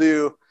people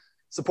do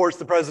supports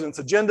the president's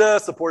agenda,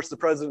 supports the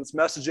president's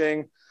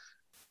messaging,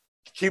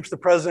 keeps the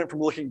president from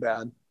looking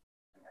bad,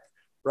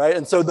 right?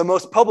 And so the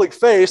most public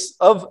face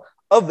of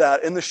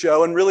that in the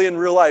show, and really in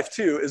real life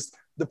too, is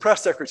the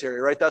press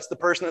secretary, right? That's the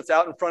person that's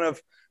out in front of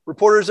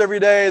reporters every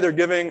day. They're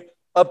giving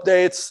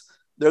updates.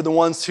 They're the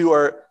ones who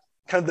are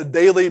kind of the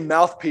daily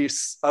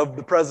mouthpiece of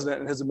the president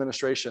and his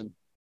administration.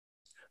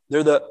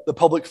 They're the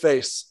public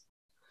face.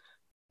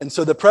 And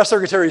so the press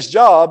secretary's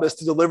job is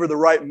to deliver the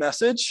right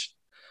message,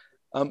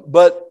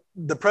 but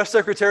the press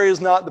secretary is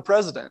not the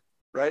president,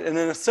 right? And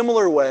in a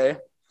similar way,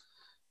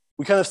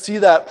 we kind of see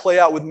that play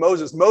out with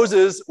Moses.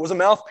 Moses was a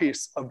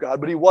mouthpiece of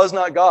God, but he was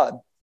not God.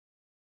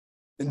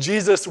 And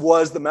Jesus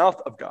was the mouth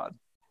of God.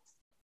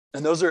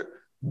 And those are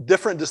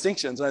different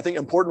distinctions, and I think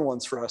important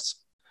ones for us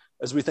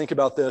as we think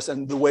about this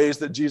and the ways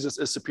that Jesus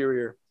is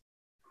superior.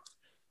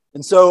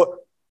 And so,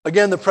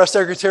 again, the press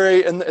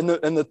secretary in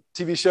the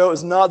TV show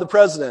is not the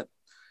president.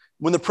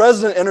 When the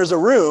president enters a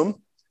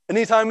room,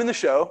 anytime in the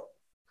show,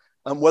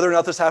 Whether or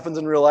not this happens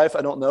in real life,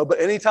 I don't know. But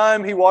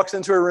anytime he walks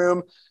into a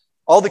room,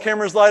 all the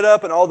cameras light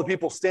up and all the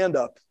people stand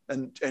up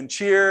and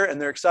cheer,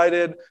 and they're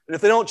excited. And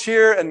if they don't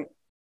cheer and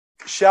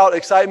shout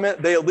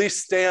excitement, they at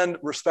least stand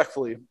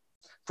respectfully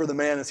for the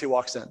man as he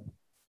walks in.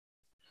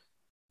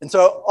 And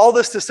so all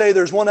this to say,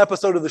 there's one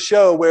episode of the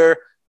show where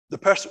the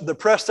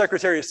press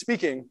secretary is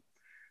speaking.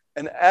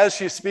 And as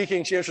she's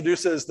speaking, she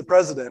introduces the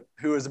president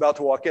who is about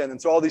to walk in.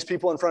 And so all these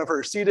people in front of her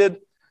are seated.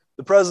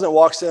 The president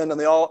walks in and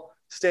they all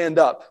stand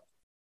up,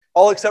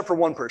 all except for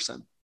one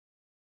person.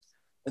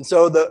 And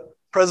so the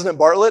President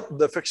Bartlett,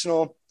 the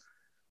fictional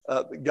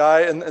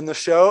guy in the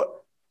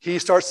show, he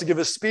starts to give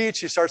his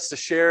speech. He starts to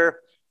share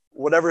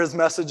whatever his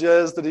message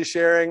is that he's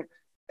sharing.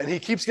 And he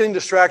keeps getting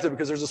distracted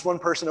because there's this one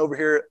person over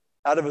here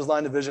out of his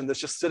line of vision that's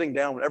just sitting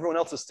down when everyone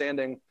else is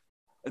standing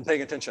and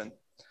paying attention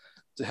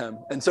to him.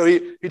 And so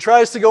he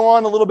tries to go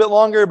on a little bit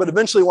longer, but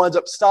eventually winds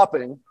up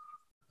stopping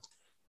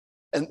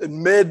and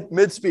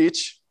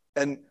mid-speech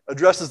and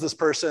addresses this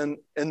person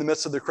in the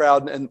midst of the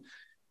crowd. And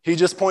he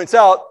just points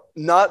out,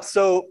 not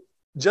so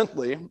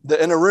gently, that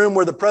in a room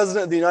where the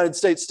president of the United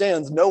States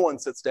stands, no one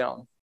sits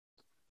down.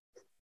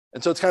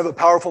 And so it's kind of a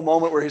powerful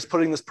moment where he's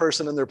putting this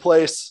person in their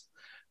place,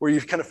 where you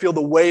kind of feel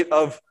the weight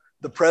of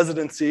the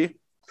presidency,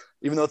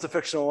 even though it's a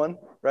fictional one,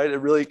 right? It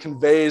really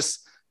conveys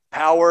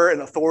power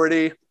and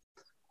authority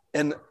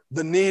and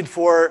the need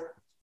for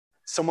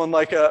someone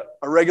like a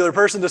regular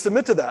person to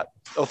submit to that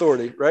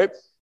authority, right?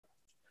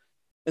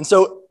 And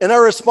so in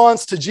our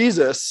response to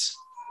Jesus,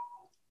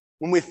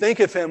 when we think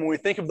of him, when we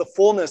think of the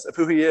fullness of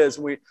who he is,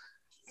 when we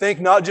think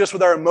not just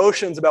with our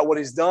emotions about what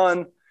he's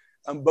done,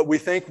 but we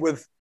think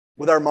with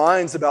our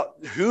minds about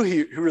who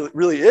he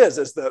really is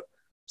as the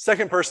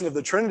second person of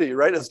the Trinity,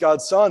 right? As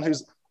God's son,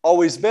 who's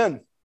always been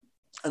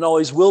and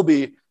always will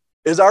be.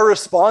 Is our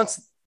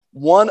response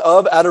one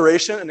of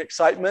adoration and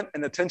excitement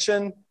and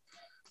attention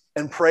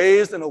and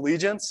praise and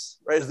allegiance,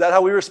 right? Is that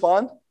how we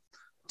respond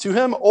to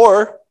him?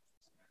 Or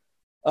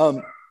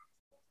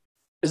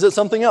is it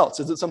something else?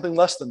 Is it something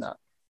less than that?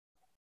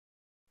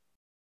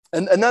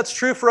 And that's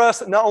true for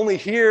us, not only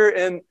here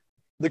in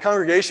the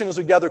congregation as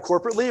we gather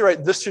corporately,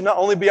 right? This should not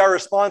only be our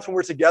response when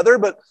we're together,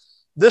 but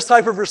this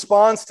type of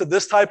response to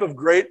this type of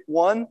great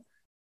one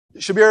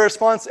should be our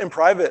response in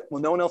private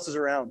when no one else is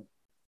around.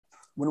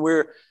 When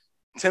we're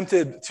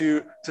tempted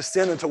to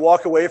sin and to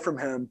walk away from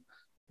him,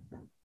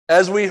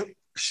 as we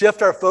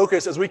shift our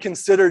focus, as we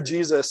consider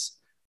Jesus,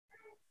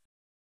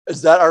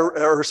 is that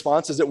our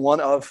response? Is it one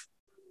of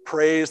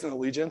praise and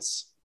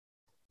allegiance,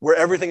 where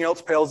everything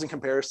else pales in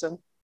comparison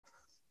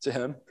to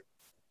him?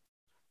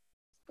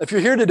 If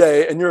you're here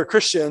today and you're a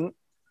Christian,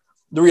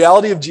 the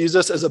reality of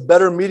Jesus as a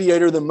better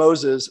mediator than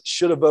Moses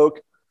should evoke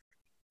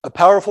a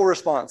powerful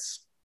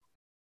response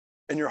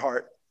in your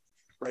heart,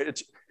 right?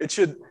 It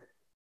should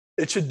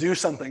do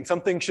something.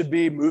 Something should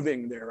be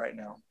moving there right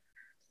now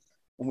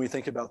when we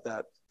think about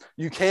that.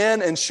 You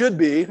can and should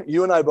be,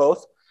 you and I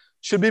both,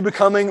 should be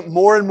becoming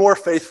more and more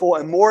faithful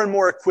and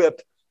more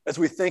equipped as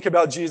we think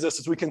about Jesus,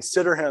 as we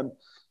consider him,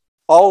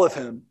 all of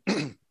him.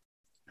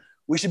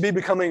 We should be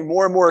becoming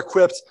more and more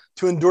equipped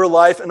to endure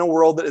life in a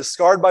world that is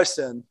scarred by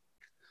sin,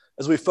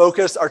 as we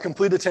focus our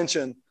complete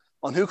attention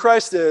on who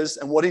Christ is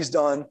and what he's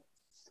done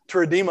to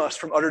redeem us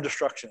from utter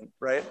destruction,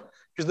 right?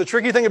 Because the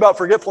tricky thing about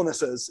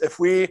forgetfulness is if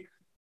we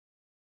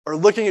are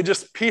looking at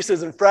just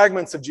pieces and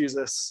fragments of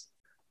Jesus,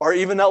 or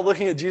even not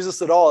looking at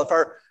Jesus at all, if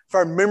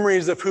our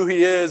memories of who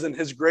he is and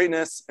his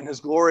greatness and his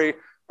glory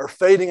are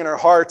fading in our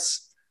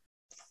hearts,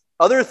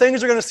 other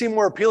things are going to seem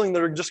more appealing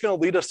that are just going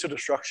to lead us to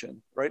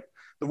destruction, right?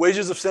 The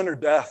wages of sin are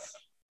death.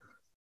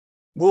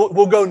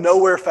 We'll go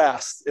nowhere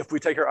fast if we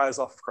take our eyes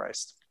off of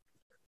Christ.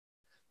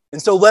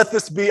 And so let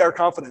this be our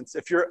confidence.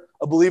 If you're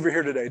a believer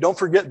here today, don't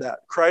forget that.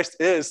 Christ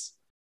is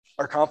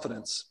our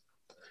confidence.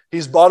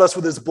 He's bought us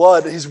with his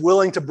blood. He's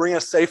willing to bring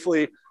us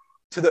safely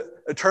to the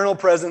eternal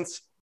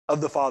presence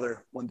of the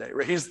Father one day.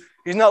 Right? He's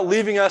not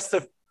leaving us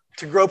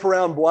to grope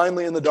around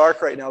blindly in the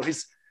dark right now.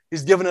 He's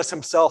given us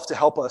himself to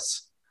help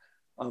us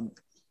on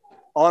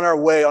our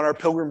way, on our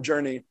pilgrim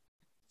journey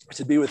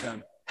to be with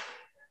him.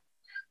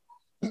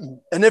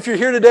 And if you're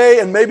here today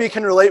and maybe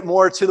can relate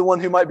more to the one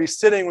who might be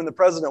sitting when the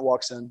president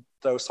walks in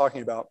that I was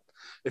talking about,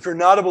 if you're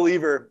not a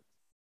believer,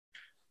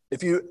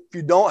 if you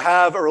don't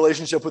have a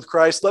relationship with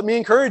Christ, let me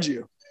encourage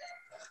you.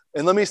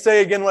 And let me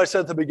say again what I said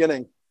at the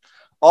beginning.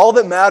 All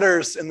that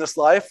matters in this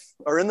life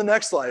or in the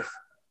next life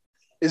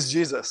is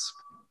Jesus.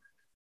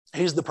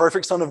 He's the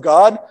perfect Son of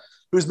God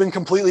who's been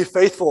completely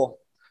faithful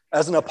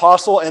as an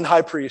apostle and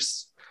high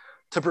priest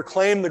to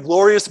proclaim the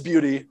glorious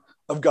beauty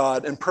of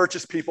God and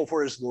purchase people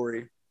for his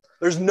glory.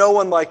 There's no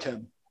one like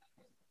him,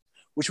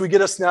 which we get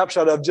a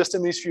snapshot of just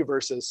in these few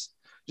verses,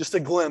 just a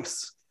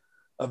glimpse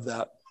of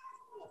that.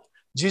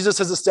 Jesus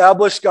has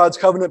established God's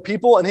covenant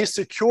people, and he's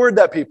secured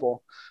that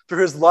people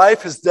through his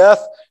life, his death,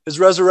 his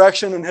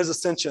resurrection, and his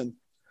ascension.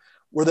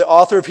 Where the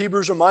author of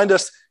Hebrews reminds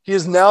us, he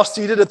is now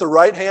seated at the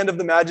right hand of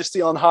the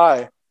Majesty on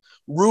high,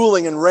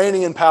 ruling and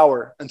reigning in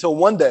power until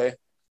one day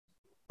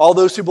all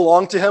those who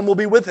belong to him will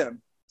be with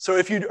him. So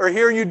if you are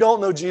here and you don't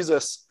know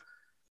Jesus,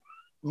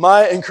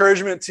 my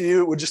encouragement to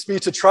you would just be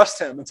to trust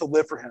him and to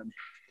live for him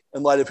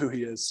in light of who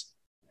he is.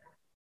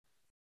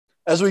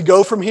 As we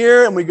go from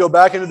here and we go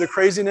back into the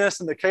craziness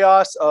and the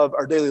chaos of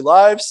our daily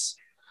lives,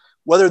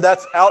 whether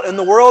that's out in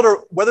the world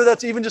or whether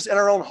that's even just in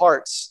our own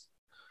hearts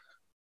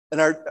and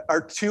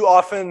our too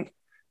often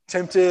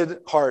tempted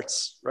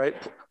hearts, right?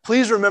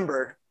 Please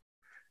remember,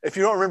 if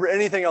you don't remember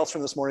anything else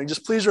from this morning,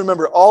 just please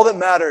remember all that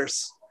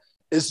matters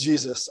is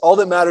Jesus. All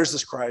that matters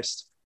is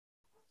Christ.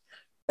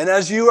 And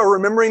as you are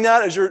remembering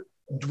that, as you're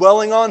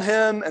dwelling on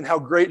him and how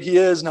great he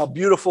is and how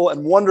beautiful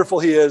and wonderful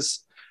he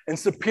is and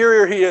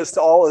superior he is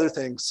to all other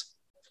things,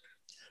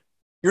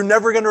 you're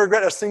never going to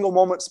regret a single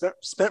moment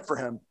spent for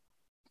him.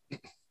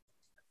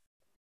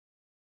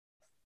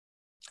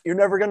 You're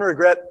never going to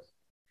regret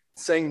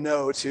saying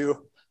no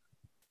to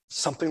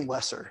something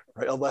lesser,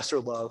 right? A lesser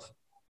love.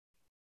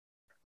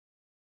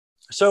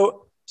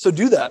 So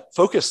do that.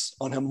 Focus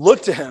on him.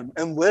 Look to him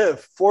and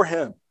live for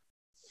him.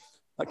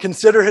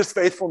 Consider his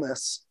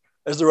faithfulness,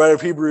 as the writer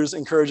of Hebrews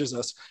encourages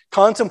us.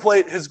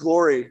 Contemplate his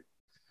glory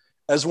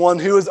as one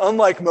who is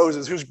unlike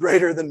Moses, who's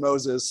greater than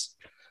Moses,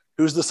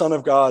 who's the Son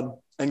of God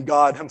and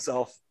God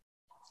himself.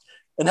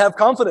 And have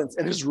confidence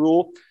in his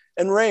rule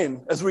and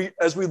reign as we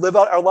live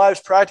out our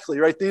lives practically,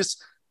 right?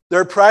 There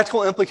are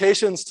practical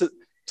implications to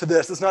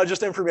this. It's not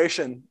just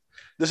information.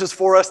 This is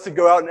for us to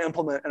go out and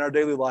implement in our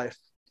daily life,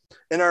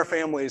 in our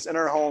families, in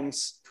our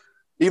homes,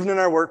 even in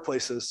our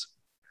workplaces.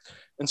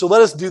 And so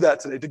let us do that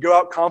today, to go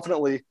out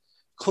confidently,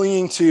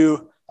 clinging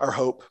to our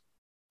hope.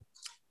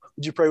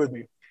 Would you pray with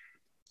me?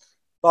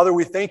 Father,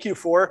 we thank you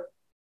for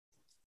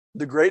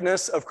the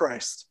greatness of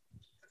Christ.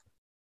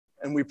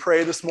 And we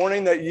pray this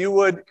morning that you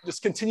would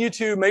just continue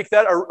to make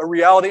that a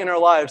reality in our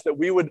lives, that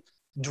we would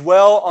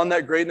dwell on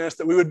that greatness,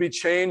 that we would be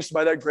changed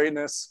by that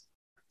greatness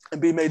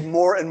and be made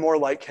more and more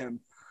like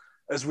him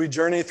as we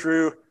journey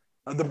through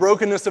the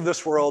brokenness of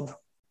this world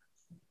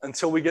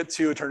until we get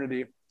to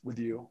eternity with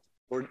you.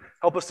 Lord,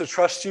 help us to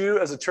trust you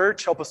as a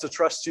church. Help us to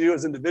trust you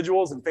as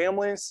individuals and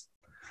families.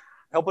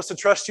 Help us to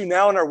trust you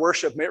now in our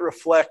worship. May it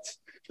reflect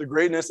the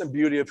greatness and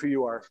beauty of who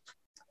you are.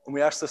 And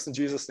we ask this in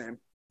Jesus' name.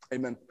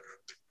 Amen.